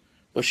house,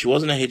 but she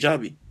wasn't a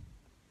hijabi.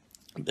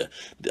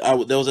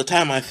 There was a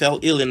time I fell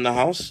ill in the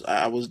house.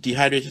 I was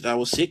dehydrated. I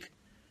was sick.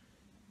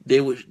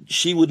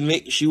 She would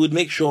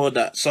make sure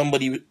that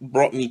somebody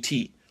brought me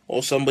tea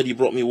or somebody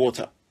brought me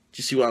water. Do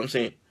you see what I'm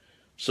saying?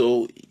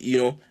 So, you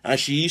know, and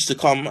she used to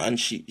come and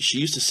she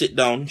used to sit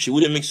down. She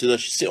wouldn't mix with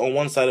us. She'd sit on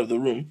one side of the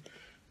room,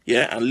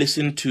 yeah, and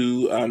listen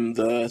to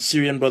the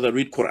Syrian brother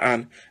read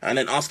Quran and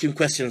then ask him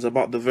questions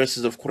about the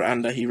verses of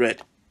Quran that he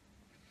read.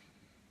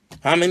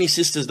 How many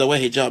sisters that wear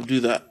hijab do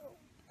that?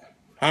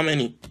 How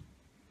many?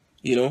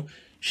 You know,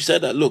 she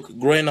said that, look,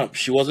 growing up,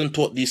 she wasn't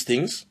taught these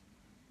things.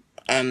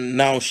 And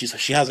now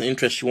she has an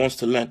interest. She wants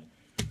to learn.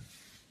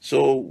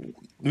 So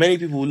many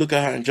people will look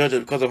at her and judge her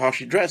because of how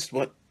she dressed.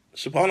 But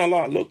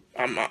subhanallah, look,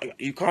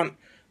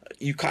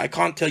 I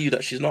can't tell you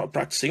that she's not a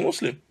practicing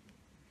Muslim.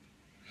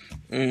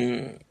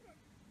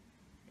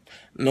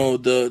 No,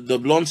 the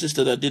blonde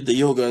sister that did the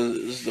yoga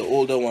is the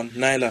older one,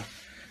 Naila.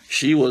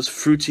 She was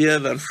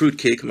fruitier than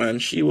fruitcake, man.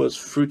 She was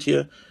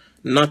fruitier,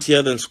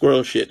 nuttier than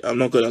squirrel shit. I'm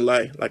not gonna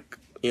lie. Like,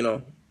 you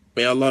know,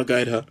 may Allah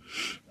guide her.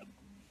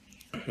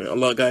 May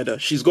Allah guide her.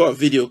 She's got a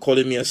video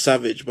calling me a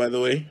savage, by the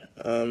way.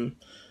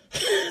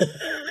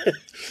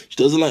 She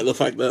doesn't like the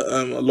fact that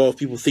a lot of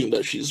people think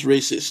that she's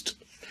racist.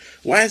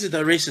 Why is it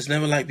that racists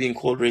never like being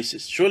called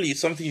racist? Surely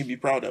it's something you'd be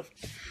proud of.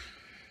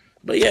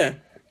 But yeah,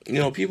 you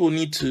know, people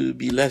need to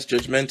be less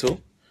judgmental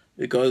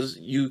because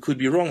you could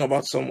be wrong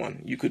about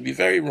someone. You could be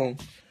very wrong.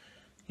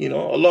 You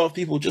know, a lot of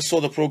people just saw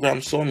the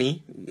program, saw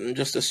me, and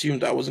just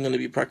assumed I wasn't going to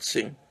be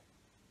practicing.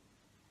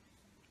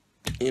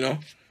 You know,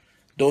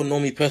 don't know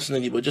me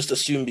personally, but just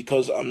assume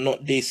because I'm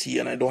not Desi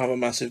and I don't have a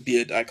massive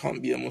beard, I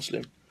can't be a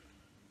Muslim.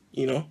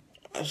 You know,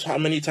 how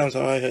many times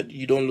have I heard,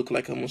 you don't look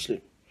like a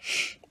Muslim?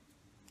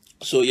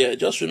 So yeah,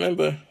 just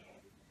remember,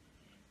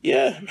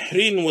 yeah,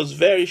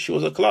 Mehreen she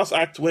was a class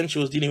act when she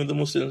was dealing with the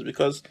Muslims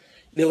because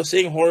they were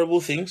saying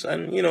horrible things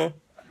and, you know,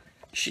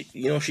 she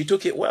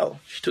took it well.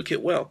 She took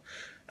it well.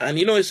 And,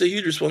 you know, it's a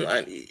huge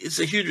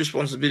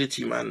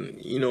responsibility, man.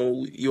 You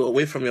know, you're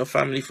away from your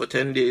family for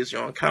 10 days,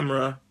 you're on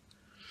camera.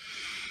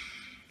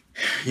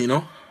 You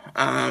know,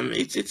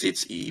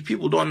 it's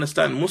people don't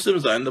understand.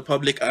 Muslims are in the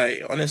public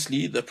eye.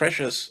 Honestly, the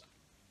pressures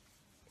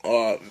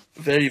are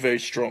very, very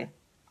strong.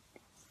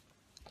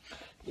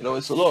 You know,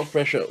 it's a lot of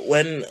pressure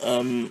when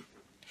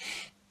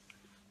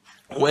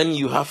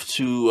you have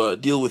to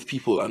deal with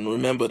people and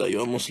remember that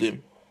you're a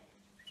Muslim.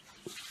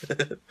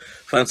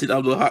 Fancied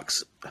Abdul Haq.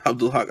 I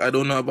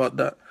don't know about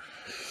that.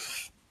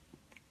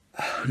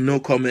 No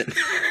comment.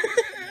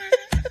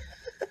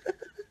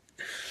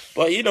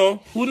 But, you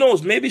know, who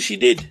knows? Maybe she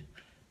did.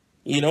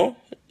 You know?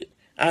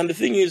 And the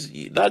thing is,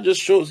 that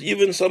just shows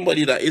even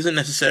somebody that isn't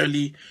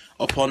necessarily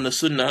upon the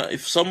sunnah,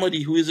 if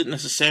somebody who isn't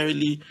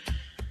necessarily,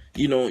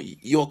 you know,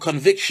 your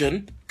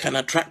conviction can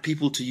attract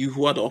people to you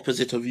who are the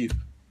opposite of you.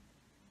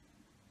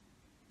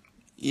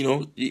 You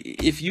know,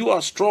 if you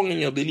are strong in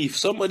your belief,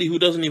 somebody who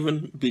doesn't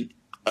even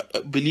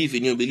believe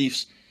in your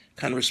beliefs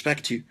can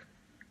respect you.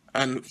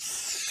 And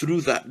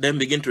through that, then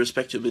begin to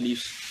respect your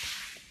beliefs.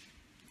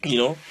 You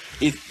know,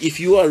 if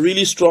you are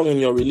really strong in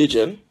your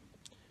religion,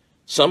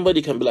 somebody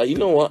can be like, you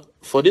know what,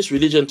 for this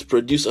religion to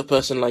produce a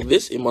person like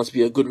this, it must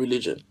be a good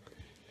religion.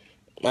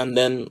 And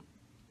then,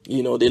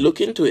 you know, they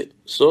look into it.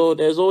 So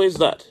there's always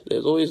that.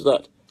 There's always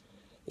that.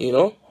 You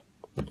know?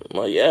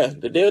 But yeah,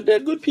 they're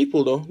good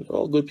people, though. They're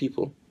all good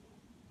people.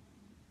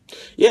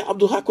 Yeah,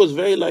 Abdul Haq was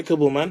very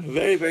likable, man.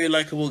 Very, very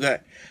likable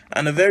guy.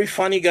 And a very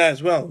funny guy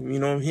as well. You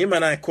know, him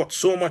and I caught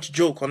so much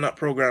joke on that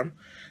program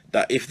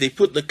that if they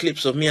put the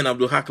clips of me and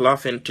Abdul Haq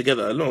laughing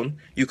together alone,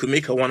 you could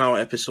make a 1 hour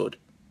episode.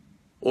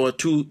 Or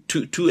two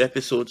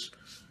episodes.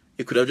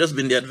 It could have just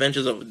been the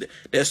adventures of...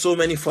 There's so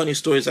many funny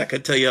stories I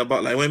can tell you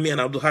about. Like when me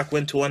and Abdul Haq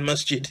went to one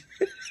masjid.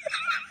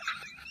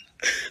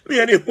 Me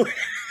and him...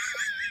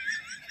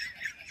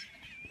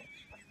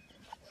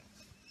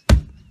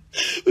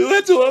 We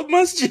went to a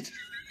masjid.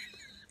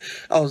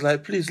 I was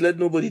like, please let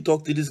nobody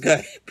talk to this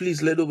guy.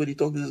 Please let nobody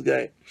talk to this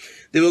guy.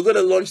 They were going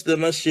to launch the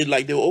masjid,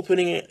 like they were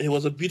opening it. It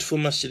was a beautiful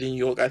masjid in New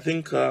York. I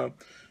think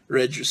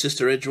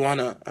Sister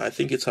Redjuana, I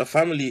think it's her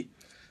family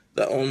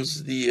that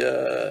owns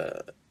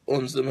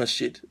the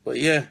masjid. But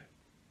yeah,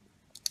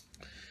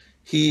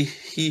 he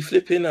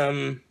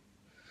flipping,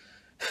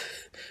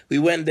 we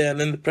went there and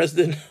then the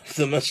president of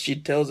the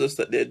masjid tells us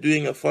that they're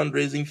doing a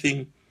fundraising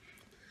thing.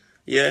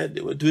 Yeah, they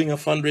were doing a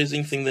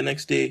fundraising thing the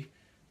next day.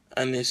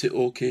 And they say,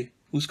 okay,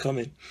 who's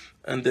coming?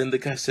 And then the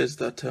guy says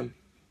that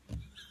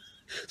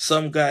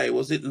some guy,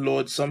 was it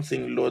Lord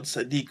something, Lord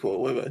Sadiq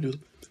or whatever. And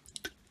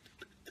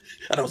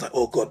I was like,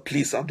 oh God,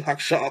 please, Abdul Haq,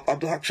 shut up,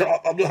 Abdul Haq, shut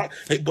up, Abdul Haq.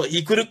 But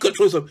he couldn't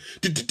control himself.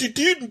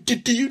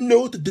 Do you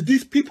know that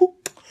these people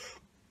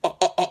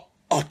are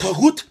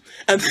Taghut?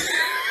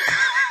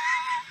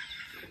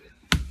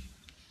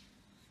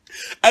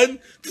 And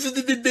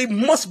they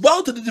must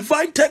bow to the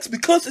divine text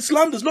because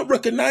Islam does not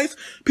recognize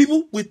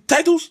people with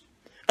titles.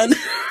 And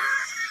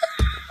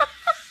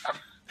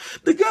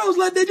the guy was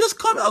like, they just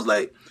come. I was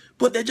like,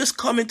 but they're just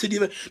coming to the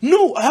event.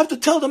 No, I have to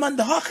tell the man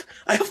the haq.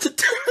 I have to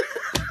tell.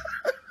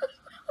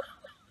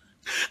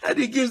 And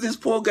he gives this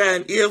poor guy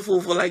an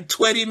earful for like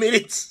 20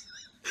 minutes.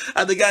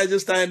 And the guy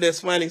just standing there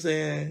smiling,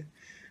 saying,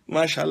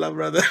 mashallah,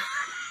 brother.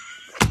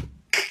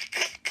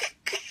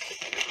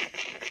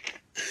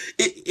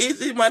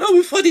 It might not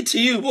be funny to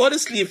you, but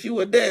honestly, if you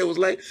were there, it was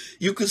like,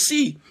 you could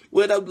see,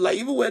 like,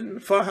 even when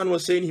Farhan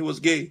was saying he was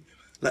gay,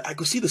 like, I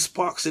could see the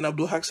sparks in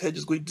Abdul Haq's head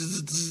just going,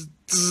 zzz, zzz,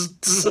 zzz,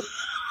 zzz.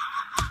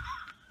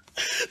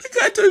 The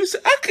guy told him,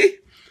 Aki,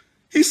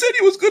 he said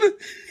he was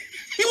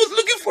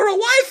looking for a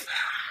wife.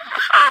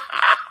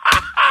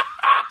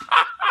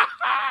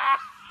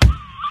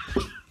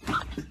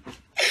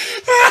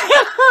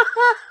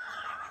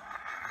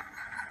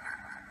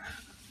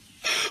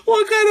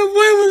 What kind of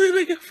boy was he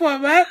looking for,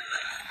 man?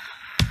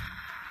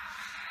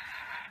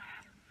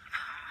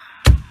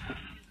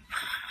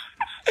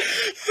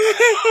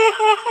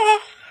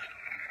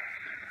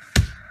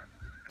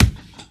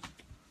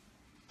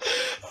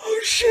 Oh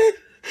shit.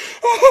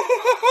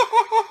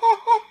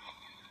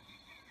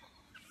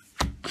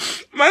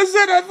 Man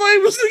said I thought he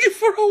was looking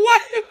for a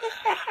wife.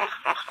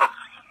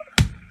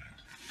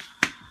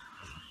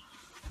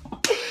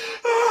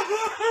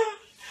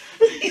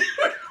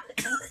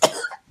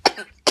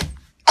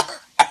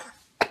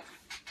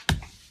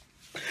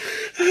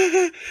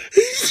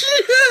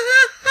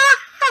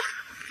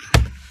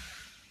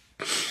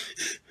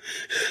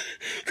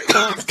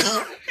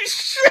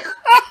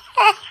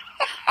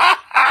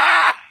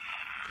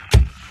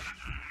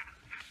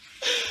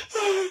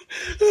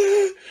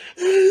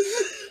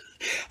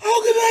 How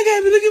could that guy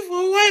be looking for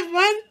a wife,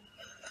 man?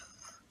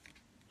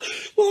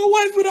 For a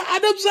wife with an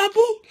Adam's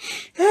apple?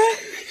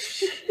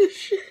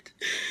 Shit.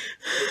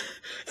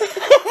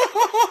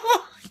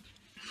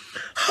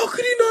 How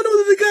could he not know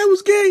that the guy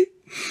was gay?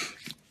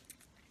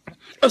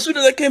 As soon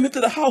as I came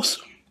into the house,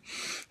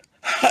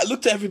 I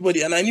looked at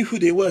everybody and I knew who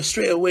they were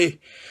straight away.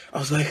 I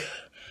was like,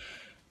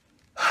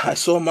 I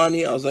saw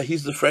Manny. I was like,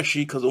 he's the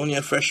freshie because only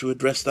a freshie would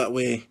dress that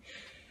way.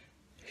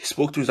 He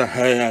spoke to me, he's like,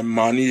 hey, I'm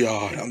Manny.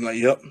 I'm like,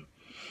 yep.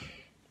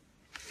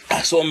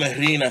 I saw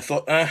Mehreen. I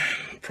thought,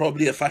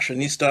 probably a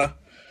fashionista.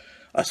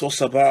 I saw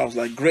Sabah. I was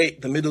like,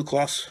 great, the middle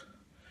class,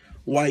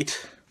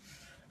 white,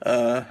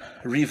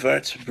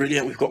 revert,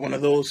 brilliant. We've got one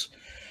of those.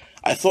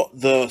 I thought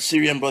the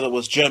Syrian brother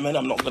was German.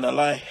 I'm not gonna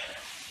lie.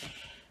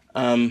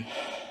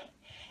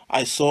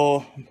 I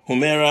saw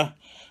Humaira.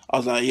 I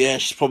was like, yeah,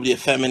 she's probably a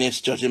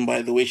feminist, judging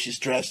by the way she's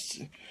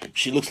dressed.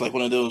 She looks like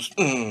one of those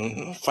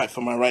fight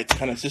for my rights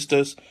kind of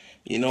sisters,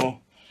 you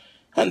know.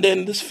 And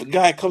then this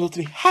guy comes up to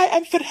me, hi,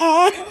 I'm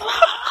Farhan.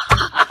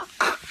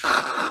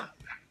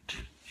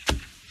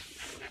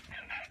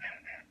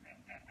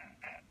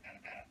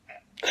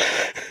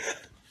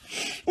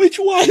 Which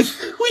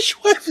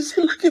wife is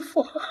he looking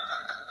for?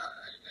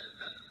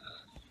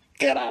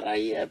 Get out of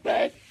here,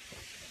 man.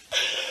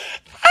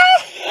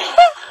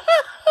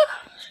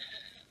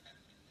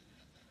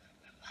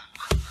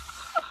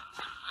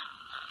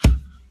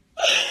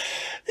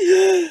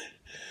 Yeah,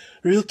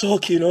 real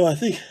talk, you know, I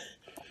think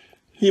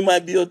he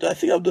might be, I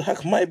think Abdul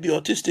Haq might be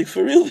autistic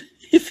for real,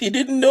 if he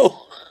didn't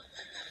know.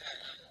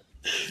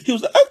 He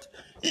was like,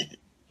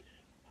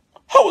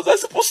 how was I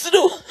supposed to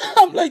know?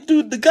 I'm like,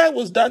 dude, the guy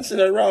was dancing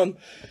around,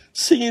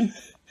 singing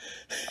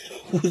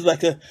with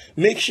like a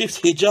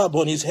makeshift hijab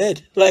on his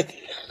head, like,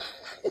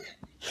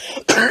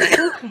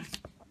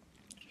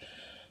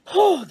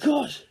 oh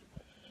gosh,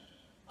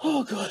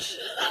 Oh gosh.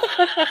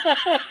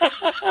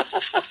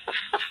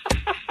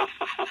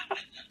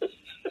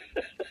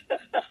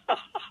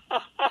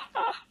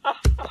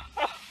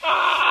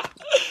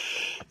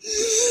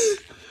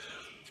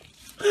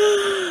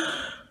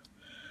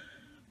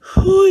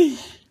 Hui.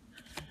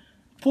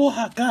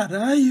 Porra,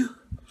 caralho.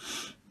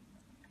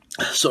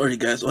 Sorry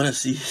guys,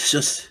 honestly, it's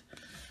just.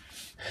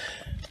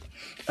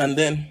 And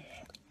then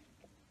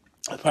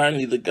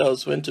apparently the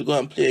girls went to go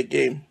and play a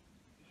game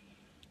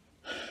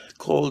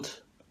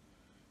called,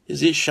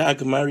 is it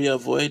Shag Marry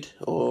Avoid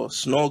or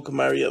Snog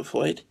Marry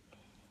Avoid?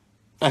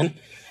 And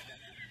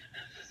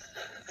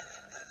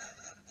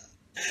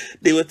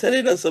they were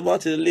telling us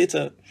about it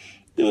later.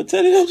 They were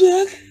telling us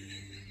that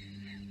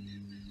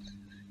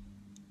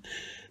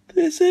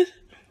they said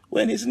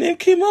when his name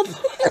came up,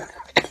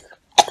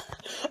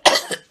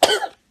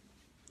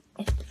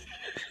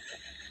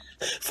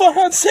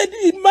 Farhan said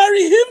he'd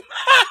marry him.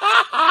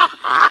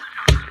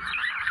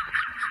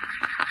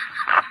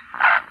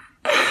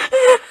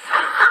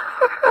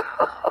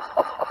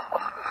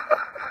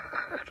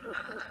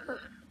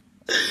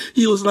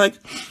 He was like,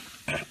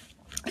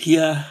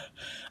 yeah,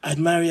 I'd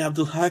marry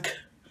Abdul Haq.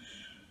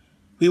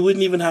 We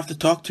wouldn't even have to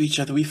talk to each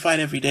other. We fight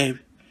every day.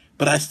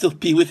 But I'd still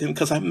be with him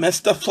because I'm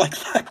messed up like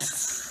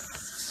that.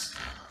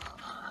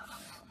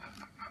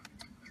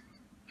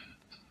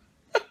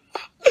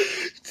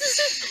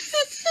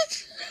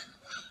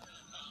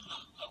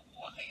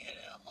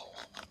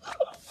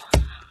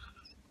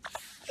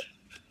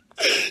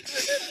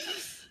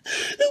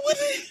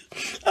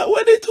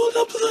 When they told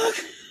Abdul Haq,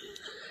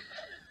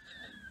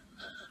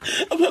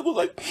 Abdul Haq was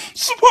like,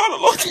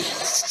 SubhanAllah.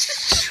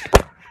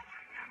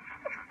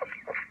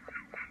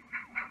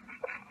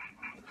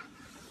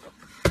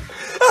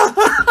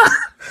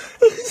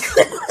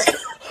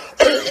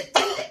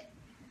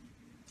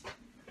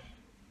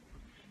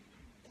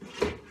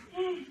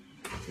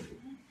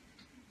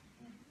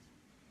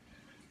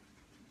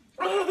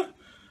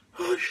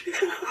 Oh shit.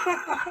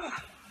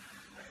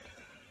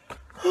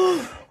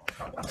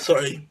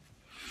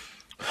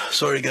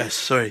 Sorry guys,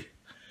 sorry,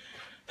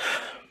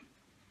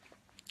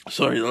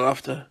 the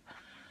laughter.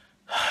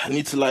 I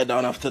need to lie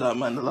down after that,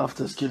 man. The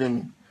laughter is killing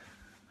me.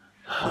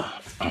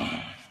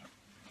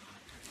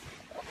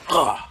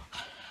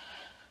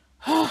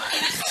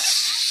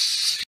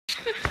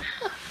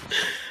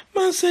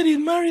 Man said he'd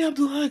marry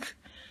Abdul Haq.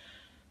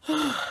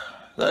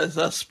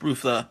 That's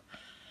proof that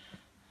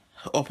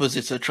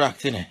opposites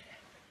attract, innit?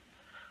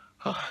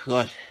 Oh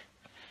God.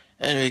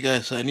 Anyway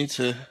guys, I need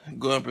to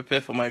go and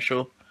prepare for my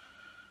show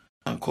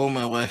and call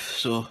my wife.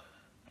 So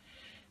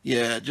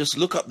yeah, just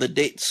look up the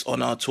dates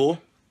on our tour,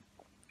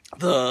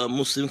 the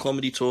Muslim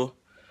comedy tour.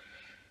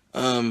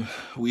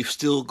 We've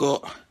still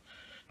got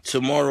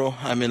tomorrow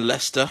I'm in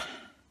Leicester,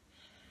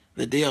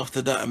 the day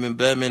after that I'm in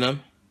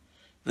Birmingham,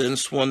 then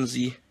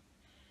Swansea,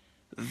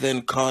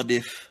 then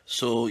Cardiff.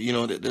 So you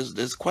know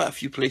there's quite a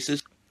few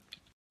places.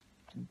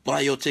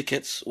 Buy your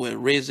tickets. We're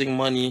raising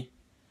money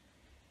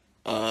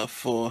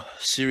for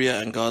Syria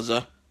and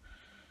Gaza.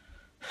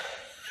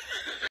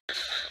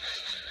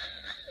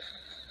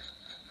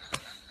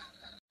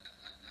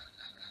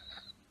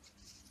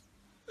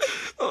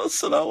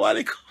 Assalamu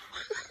alaikum.